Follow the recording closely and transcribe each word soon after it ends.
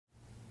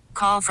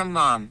call from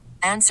mom.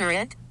 Answer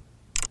it.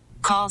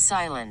 Call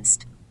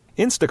silenced.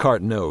 Instacart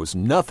knows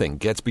nothing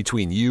gets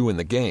between you and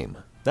the game.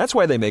 That's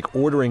why they make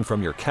ordering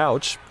from your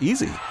couch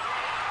easy.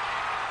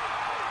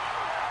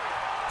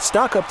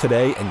 Stock up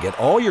today and get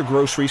all your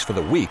groceries for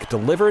the week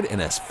delivered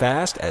in as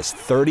fast as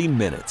 30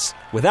 minutes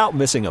without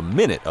missing a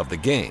minute of the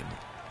game.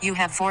 You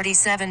have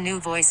 47 new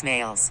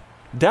voicemails.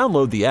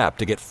 Download the app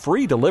to get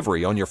free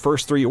delivery on your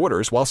first 3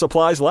 orders while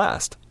supplies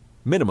last.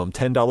 Minimum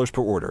 $10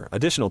 per order.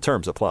 Additional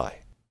terms apply.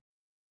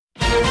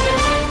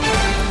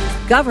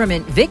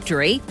 Government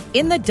victory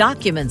in the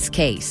documents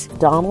case.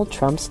 Donald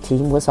Trump's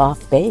team was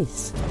off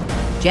base.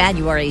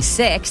 January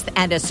 6th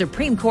and a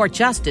Supreme Court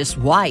Justice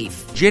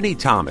wife. Ginny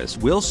Thomas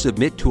will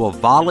submit to a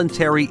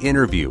voluntary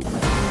interview.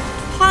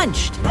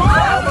 Punched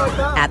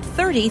at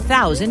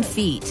 30,000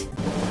 feet.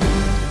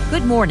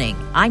 Good morning.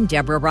 I'm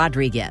Deborah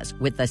Rodriguez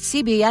with the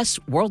CBS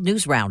World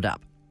News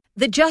Roundup.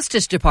 The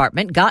Justice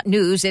Department got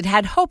news it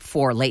had hoped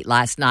for late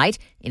last night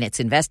in its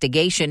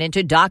investigation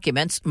into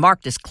documents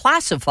marked as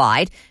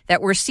classified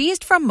that were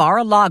seized from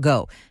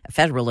Mar-a-Lago. A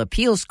federal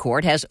appeals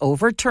court has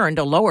overturned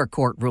a lower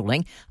court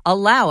ruling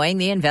allowing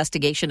the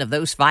investigation of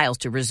those files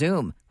to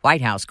resume.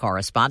 White House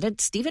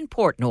correspondent Stephen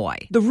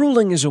Portnoy. The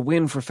ruling is a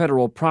win for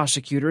federal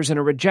prosecutors and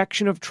a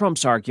rejection of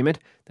Trump's argument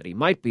that he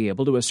might be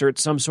able to assert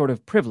some sort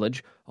of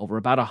privilege over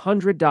about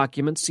 100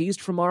 documents seized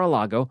from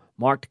Mar-a-Lago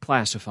marked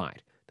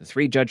classified. The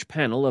 3-judge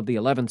panel of the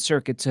 11th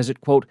Circuit says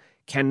it, quote,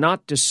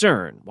 cannot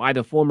discern why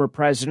the former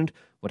president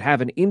would have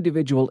an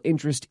individual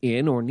interest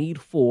in or need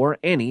for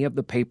any of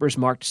the papers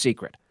marked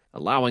secret.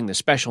 Allowing the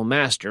special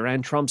master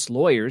and Trump's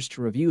lawyers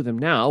to review them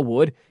now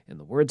would, in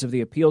the words of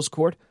the appeals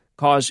court,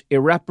 cause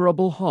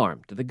irreparable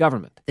harm to the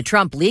government. The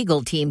Trump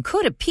legal team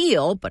could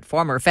appeal, but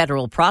former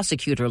federal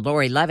prosecutor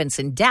Lori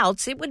Levinson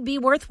doubts it would be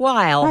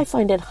worthwhile. I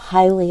find it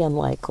highly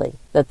unlikely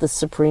that the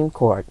Supreme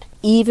Court,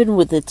 even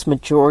with its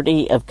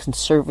majority of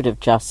conservative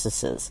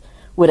justices,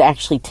 would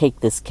actually take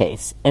this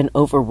case and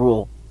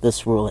overrule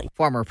this ruling.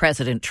 Former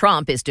President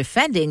Trump is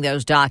defending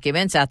those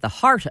documents at the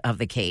heart of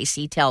the case.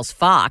 He tells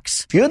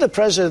Fox, if you're the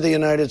president of the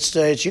United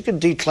States, you can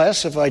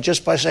declassify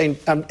just by saying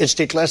it's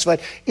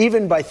declassified,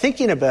 even by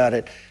thinking about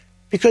it,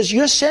 because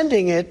you're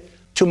sending it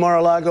to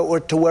Mar-a-Lago or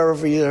to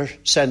wherever you're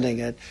sending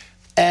it.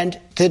 And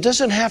there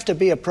doesn't have to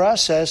be a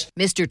process.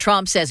 Mr.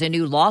 Trump says a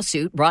new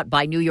lawsuit brought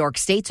by New York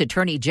State's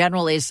Attorney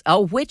General is a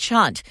witch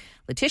hunt.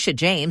 Letitia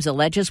James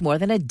alleges more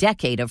than a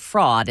decade of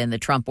fraud in the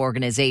Trump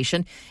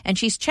organization, and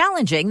she's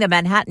challenging the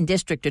Manhattan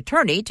District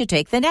Attorney to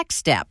take the next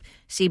step.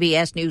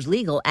 CBS News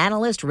legal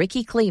analyst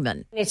Ricky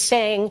Kleeman. It's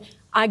saying,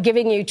 I'm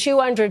giving you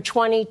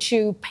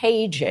 222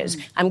 pages.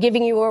 I'm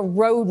giving you a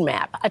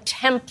roadmap, a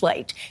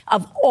template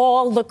of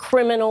all the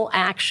criminal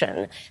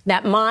action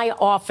that my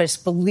office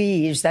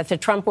believes that the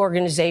Trump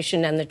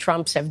organization and the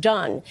Trumps have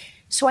done.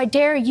 So I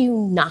dare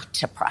you not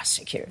to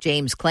prosecute.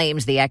 James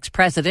claims the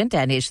ex-president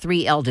and his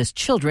 3 eldest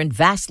children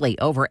vastly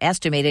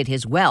overestimated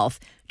his wealth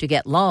to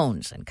get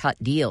loans and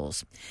cut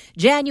deals.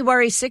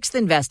 January 6th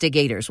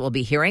investigators will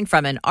be hearing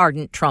from an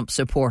ardent Trump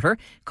supporter.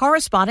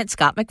 Correspondent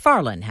Scott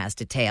McFarlane has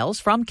details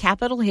from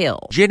Capitol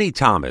Hill. Ginny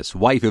Thomas,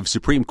 wife of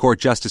Supreme Court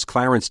Justice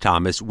Clarence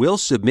Thomas, will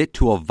submit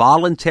to a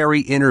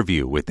voluntary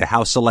interview with the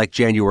House Select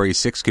January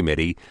 6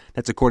 committee.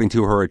 That's according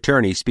to her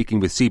attorney speaking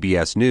with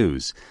CBS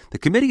News. The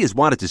committee has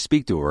wanted to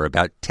speak to her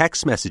about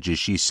text messages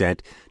she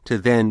sent to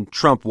then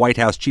Trump White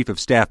House Chief of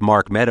Staff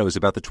Mark Meadows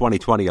about the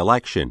 2020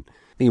 election.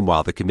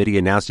 Meanwhile, the committee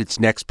announced its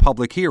next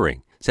public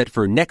hearing, set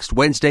for next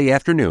Wednesday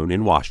afternoon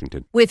in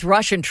Washington. With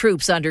Russian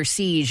troops under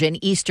siege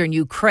in eastern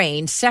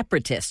Ukraine,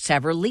 separatists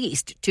have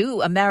released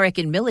 2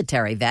 American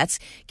military vets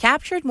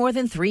captured more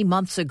than 3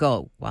 months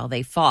ago while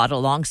they fought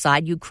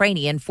alongside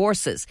Ukrainian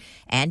forces.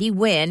 Andy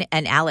Wynn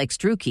and Alex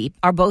Drueke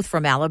are both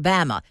from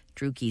Alabama.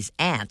 Druke's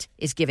aunt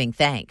is giving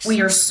thanks.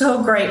 We are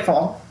so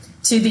grateful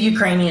to the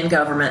Ukrainian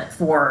government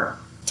for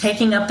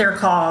taking up their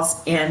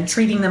cause and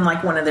treating them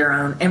like one of their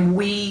own. And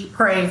we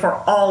pray for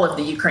all of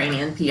the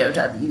Ukrainian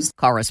POWs.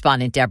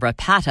 Correspondent Deborah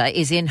Pata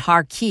is in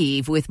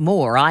Kharkiv with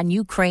more on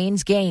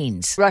Ukraine's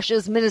gains.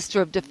 Russia's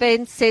Minister of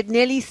Defense said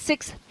nearly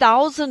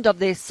 6,000 of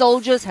their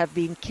soldiers have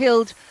been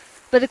killed.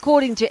 But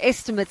according to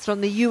estimates from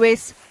the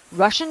U.S.,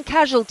 Russian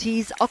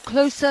casualties are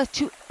closer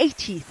to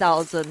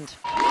 80,000.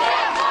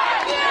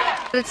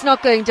 But it's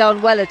not going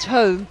down well at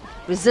home.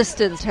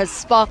 Resistance has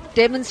sparked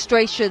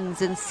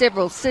demonstrations in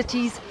several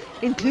cities,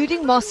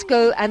 including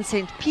Moscow and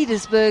St.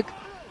 Petersburg.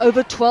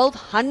 Over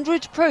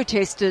 1,200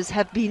 protesters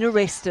have been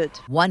arrested.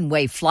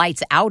 One-way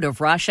flights out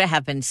of Russia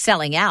have been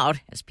selling out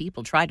as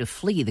people try to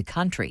flee the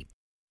country.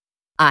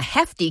 A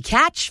hefty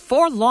catch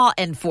for law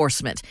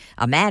enforcement.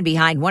 A man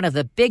behind one of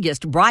the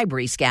biggest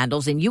bribery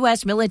scandals in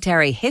U.S.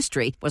 military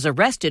history was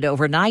arrested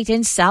overnight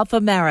in South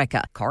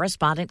America.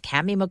 Correspondent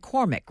Cammie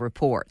McCormick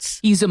reports.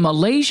 He's a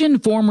Malaysian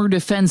former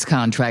defense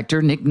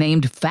contractor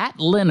nicknamed Fat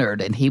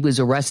Leonard, and he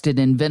was arrested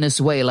in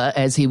Venezuela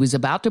as he was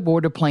about to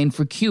board a plane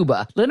for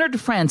Cuba.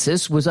 Leonard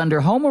Francis was under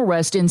home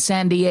arrest in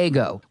San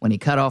Diego when he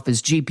cut off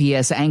his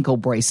GPS ankle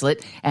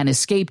bracelet and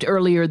escaped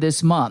earlier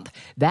this month.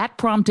 That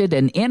prompted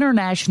an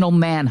international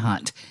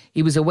manhunt.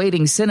 He was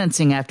awaiting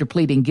sentencing after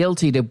pleading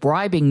guilty to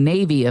bribing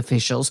Navy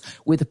officials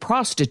with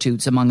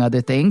prostitutes, among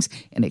other things,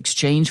 in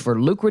exchange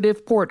for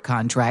lucrative port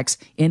contracts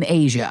in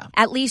Asia.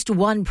 At least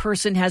one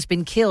person has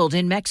been killed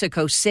in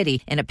Mexico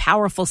City in a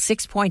powerful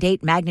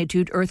 6.8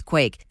 magnitude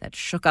earthquake that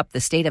shook up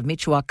the state of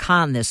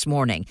Michoacan this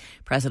morning.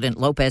 President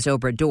Lopez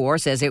Obrador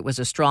says it was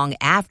a strong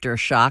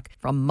aftershock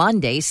from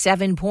Monday's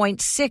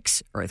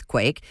 7.6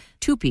 earthquake.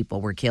 2 people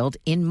were killed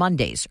in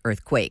Monday's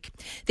earthquake.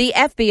 The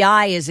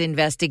FBI is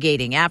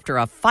investigating after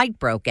a fight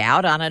broke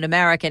out on an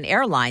American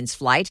Airlines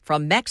flight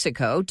from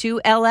Mexico to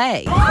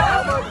L.A. Oh,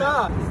 my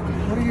God.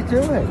 What are you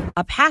doing?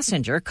 A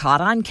passenger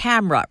caught on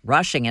camera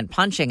rushing and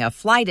punching a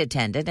flight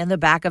attendant in the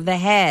back of the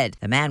head.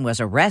 The man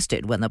was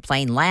arrested when the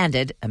plane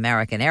landed.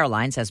 American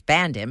Airlines has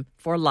banned him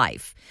for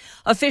life.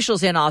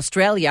 Officials in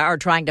Australia are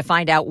trying to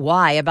find out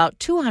why about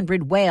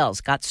 200 whales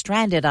got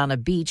stranded on a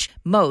beach,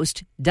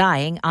 most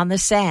dying on the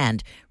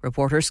sand.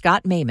 Reporter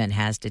Scott Mayman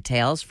has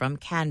details from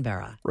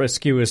Canberra.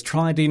 Rescuers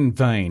tried in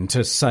vain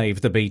to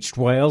save the beached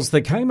whales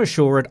that came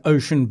ashore at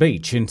Ocean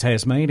Beach in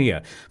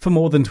Tasmania. For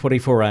more than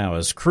 24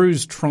 hours,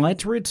 crews tried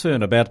to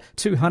return about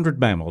 200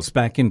 mammals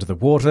back into the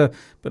water,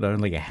 but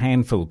only a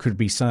handful could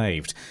be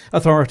saved.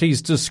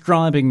 Authorities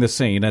describing the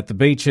scene at the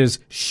beach as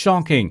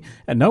shocking,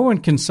 and no one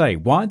can say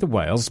why the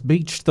whales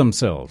beached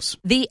themselves.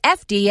 The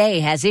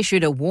FDA has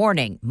issued a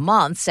warning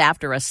months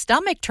after a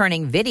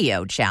stomach-turning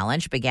video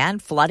challenge began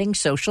flooding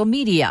social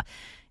media.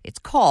 It's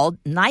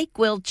called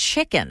NyQuil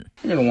Chicken.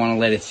 You're going to want to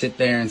let it sit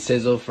there and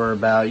sizzle for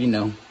about,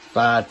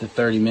 5 to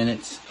 30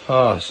 minutes.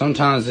 Oh,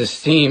 sometimes the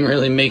steam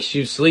really makes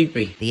you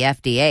sleepy. The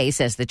FDA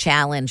says the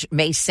challenge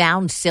may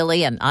sound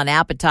silly and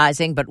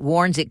unappetizing, but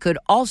warns it could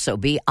also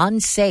be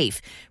unsafe.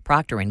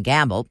 Procter &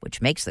 Gamble, which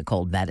makes the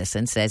cold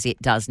medicine, says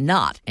it does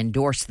not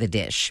endorse the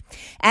dish.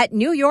 At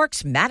New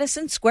York's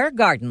Madison Square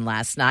Garden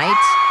last night,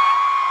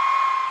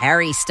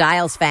 Harry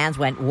Styles fans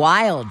went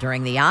wild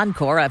during the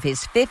encore of his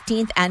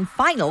 15th and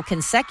final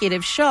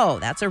consecutive show.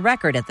 That's a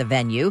record at the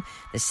venue.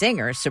 The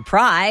singer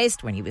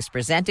surprised when he was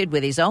presented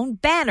with his own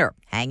banner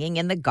hanging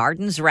in the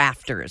garden's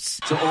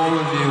rafters. To all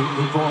of you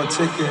who bought a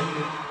ticket,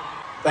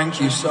 thank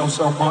you so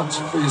much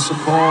for your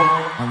support.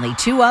 Only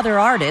 2 other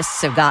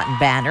artists have gotten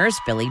banners,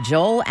 Billy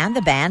Joel and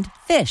the band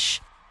Fish.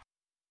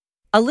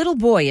 A little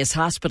boy is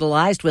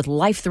hospitalized with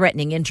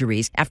life-threatening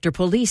injuries after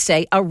police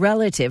say a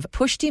relative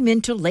pushed him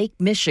into Lake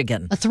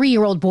Michigan. A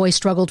 3-year-old boy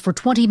struggled for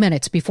 20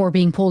 minutes before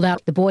being pulled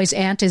out. The boy's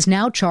aunt is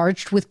now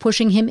charged with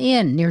pushing him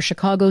in near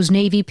Chicago's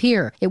Navy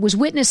Pier. It was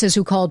witnesses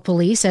who called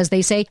police, as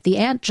they say the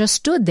aunt just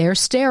stood there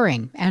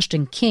staring.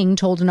 Ashton King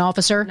told an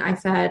officer, I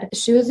said,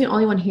 she was the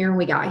only one here when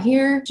we got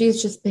here.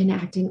 She's just been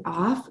acting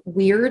off,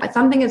 weird.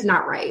 Something is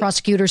not right.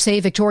 Prosecutors say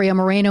Victoria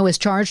Moreno is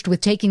charged with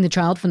taking the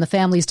child from the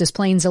family's Des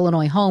Plaines,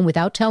 Illinois home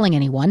without telling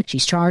anyone.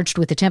 She's charged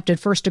with attempted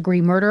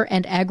first-degree murder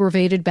and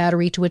aggravated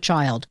battery to a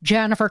child.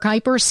 Jennifer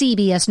Kuiper,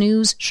 CBS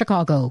News,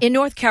 Chicago. In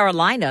North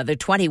Carolina, the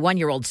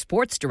 21-year-old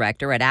sports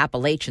director at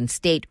Appalachian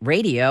State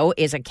Radio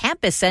is a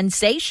campus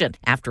sensation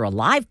after a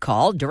live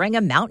call during a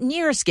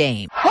Mountaineers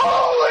game.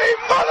 Holy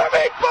mother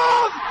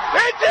meatballs!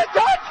 It's a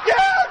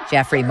touchdown!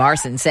 Jeffrey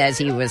Marson says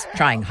he was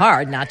trying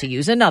hard not to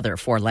use another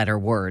 4-letter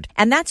word.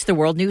 And that's the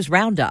World News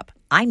Roundup.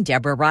 I'm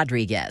Deborah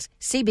Rodriguez,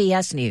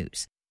 CBS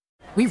News.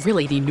 We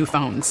really need new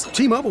phones.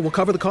 T-Mobile will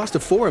cover the cost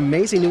of 4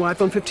 amazing new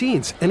iPhone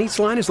 15s, and each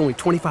line is only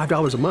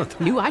 $25 a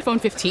month. New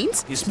iPhone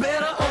 15s? It's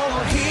better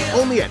over here.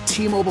 Only at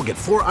T-Mobile, get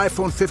 4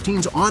 iPhone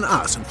 15s on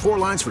us and 4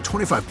 lines for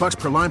 $25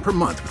 per line per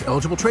month with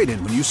eligible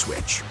trade-in when you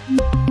switch.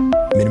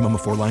 Minimum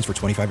of 4 lines for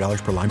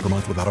 $25 per line per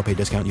month with autopay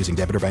discount using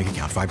debit or bank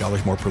account.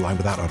 $5 more per line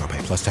without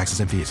autopay, plus taxes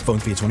and fees. Phone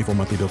fee at 24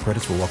 monthly bill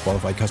credits for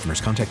well-qualified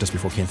customers. Contact us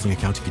before canceling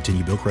account to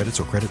continue bill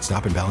credits or credit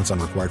stop and balance on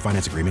required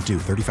finance agreement due.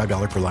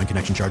 $35 per line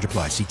connection charge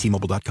applies. See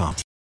T-Mobile.com.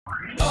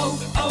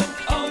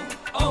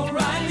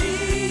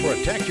 O'Reilly.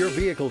 Protect your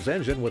vehicle's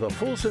engine with a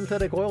full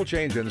synthetic oil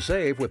change and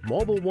save with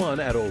Mobil 1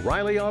 at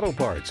O'Reilly Auto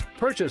Parts.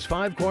 Purchase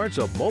 5 quarts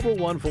of Mobil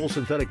 1 full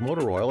synthetic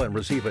motor oil and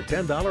receive a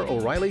 $10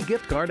 O'Reilly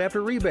gift card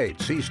after rebate.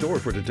 See store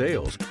for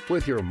details.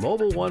 With your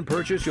Mobil 1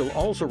 purchase, you'll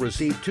also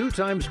receive 2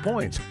 times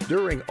points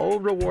during O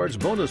Rewards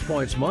Bonus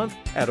Points Month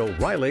at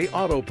O'Reilly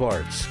Auto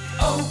Parts.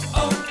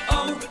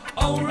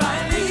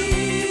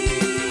 O'Reilly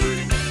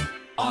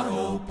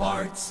Auto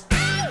Parts.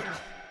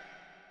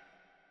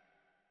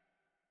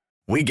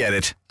 We get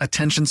it.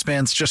 Attention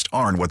spans just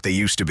aren't what they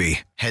used to be.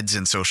 Heads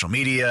in social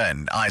media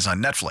and eyes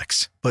on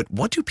Netflix. But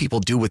what do people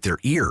do with their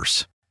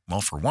ears?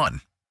 Well, for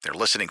one, they're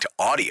listening to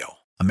audio.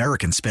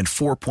 Americans spend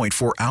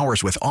 4.4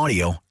 hours with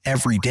audio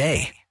every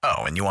day. Oh,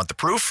 and you want the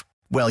proof?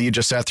 Well, you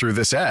just sat through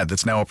this ad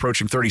that's now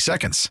approaching 30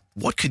 seconds.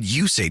 What could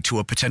you say to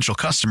a potential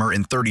customer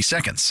in 30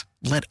 seconds?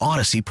 Let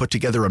Odyssey put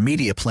together a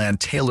media plan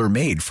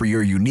tailor-made for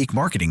your unique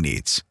marketing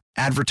needs.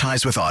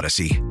 Advertise with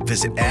Odyssey.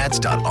 Visit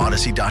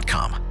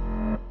ads.odyssey.com.